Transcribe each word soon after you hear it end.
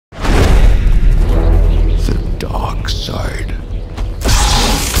side.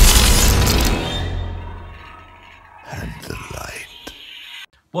 And the light.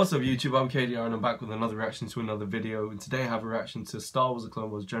 What's up YouTube, I'm KDR and I'm back with another reaction to another video, and today I have a reaction to Star Wars The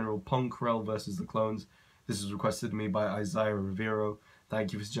Clone Wars General Pong Krell versus the Clones. This was requested to me by Isaiah Rivero.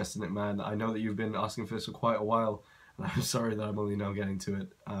 Thank you for suggesting it, man. I know that you've been asking for this for quite a while, and I'm sorry that I'm only now getting to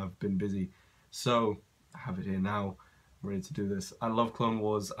it. I've been busy. So, I have it here now. I'm ready to do this. I love Clone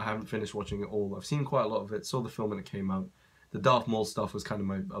Wars. I haven't finished watching it all. I've seen quite a lot of it, saw the film when it came out. The Darth Maul stuff was kind of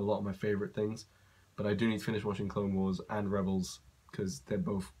a lot of my favourite things, but I do need to finish watching Clone Wars and Rebels, because they're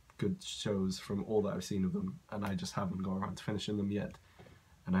both good shows from all that I've seen of them, and I just haven't got around to finishing them yet.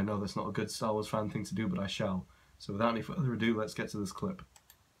 And I know that's not a good Star Wars fan thing to do, but I shall. So without any further ado, let's get to this clip.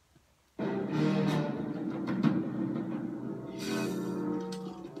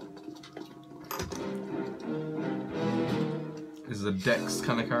 This is a Dex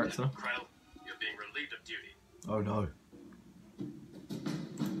kind of character. Krell, you're being relieved of duty. Oh no.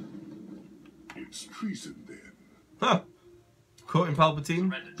 It's treason then. Huh! Quoting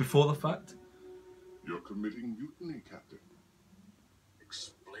Palpatine before the fact. You're committing mutiny, Captain.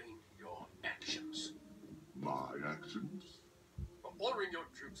 Explain your actions. My actions? For ordering your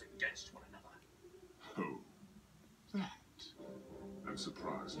troops against one another. Oh, that. I'm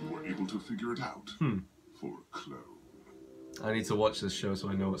surprised you were able to figure it out. For a clone. I need to watch this show so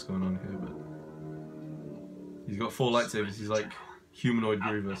I know what's going on here, but... He's got 4 lightsabers, he's like humanoid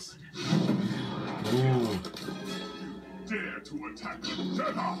Grievous. Ooh. Dare to attack the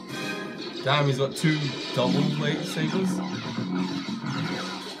Jedi! Damn, he's got 2 double lightsabers.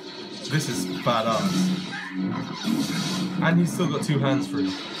 This is badass. And he's still got 2 hands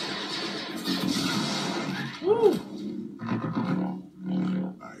free. Woo! I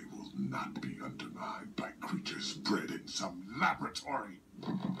will not be undermined by creatures bred in some laboratory.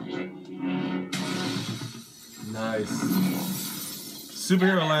 Nice.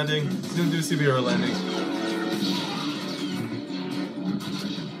 Superhero landing. He's gonna do a superhero landing.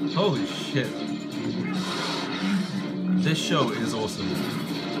 Holy shit. This show is awesome.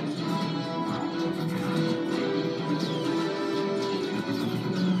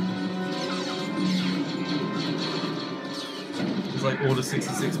 It's like Order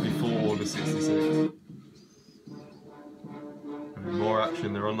 66 before Order 66. And more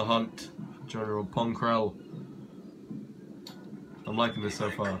action, they're on the hunt. General Pong Krell. I'm liking this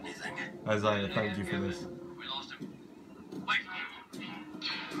so far. Isaiah, thank you for this. We lost him. Wait.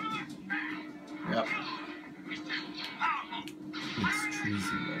 Yep. It's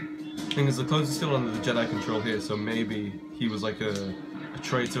treason, man. Thing is, the clones are still under the Jedi control here, so maybe he was like a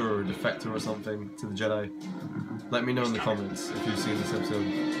traitor or a defector or something to the Jedi. Let me know in the comments if you've seen this episode.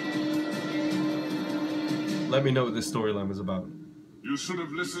 Let me know what this storyline was about. You should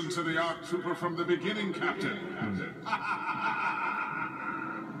have listened to the ARC Trooper from the beginning, Captain.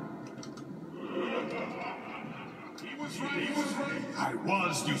 He was right, he was right. I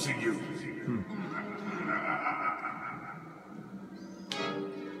was using you.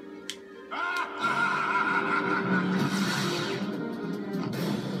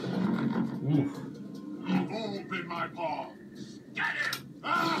 Oof. Open my palms. Get him!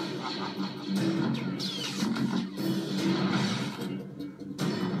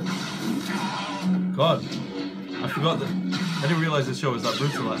 God, I forgot that. I didn't realize this show was that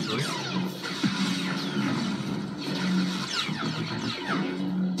brutal actually.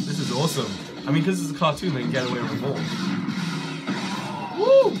 This is awesome. I mean, because it's a cartoon, they can get away with more.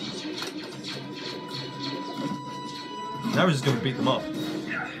 Woo! Now we're just gonna beat them up.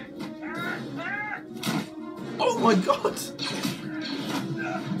 Oh my god!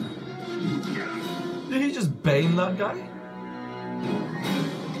 Did he just bane that guy?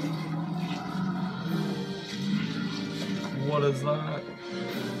 What is that?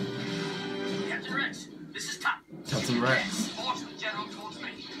 Captain Rex, this is Top. Captain Rex. Order the General towards me.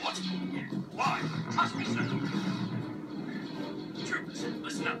 What? Why? Trust me, sir. Troopers,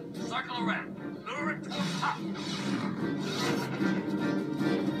 listen up. Circle around. Lure him towards Top.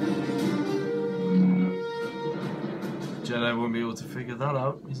 Jedi won't be able to figure that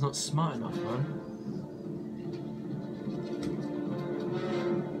out. He's not smart enough, man.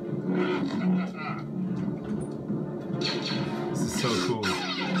 This is so cool.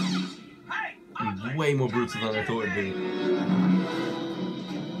 Hey! He's way more brutal than I thought it'd be.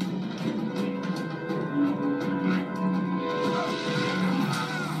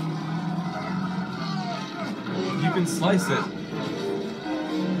 You can slice it.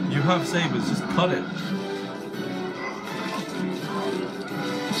 You have sabers, just cut it.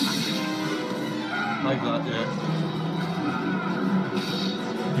 Like that, yeah.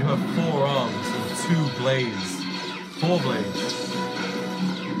 You have 4 arms and 2 blades. Four blade.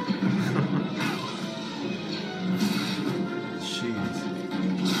 Jeez.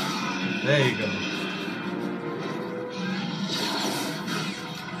 There you go.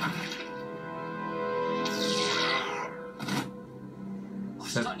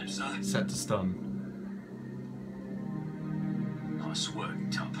 Stunned him, sir. Set to stun. Nice work,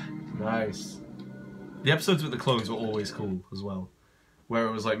 Tup. Nice. The episodes with the clones were always cool as well. Where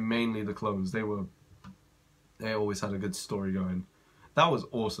it was like mainly the clones. They always had a good story going. That was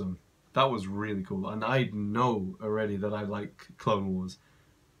awesome. That was really cool. And I know already that I like Clone Wars.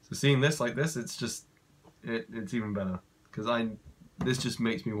 So seeing this like this, it's just it's even better. Because this just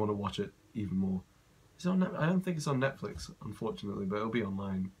makes me want to watch it even more. Is it on I don't think it's on Netflix, unfortunately, but it'll be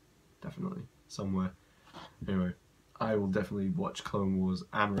online. Definitely. Somewhere. Anyway. I will definitely watch Clone Wars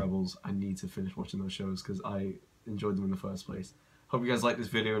and Rebels. I need to finish watching those shows because I enjoyed them in the first place. Hope you guys liked this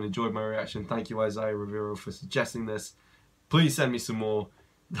video and enjoyed my reaction. Thank you, Isaiah Rivero, for suggesting this. Please send me some more.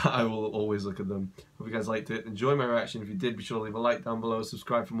 I will always look at them. Hope you guys liked it. Enjoy my reaction. If you did, be sure to leave a like down below.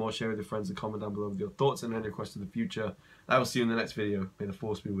 Subscribe for more. Share with your friends and comment down below with your thoughts and any questions in the future. I will see you in the next video. May the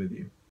Force be with you.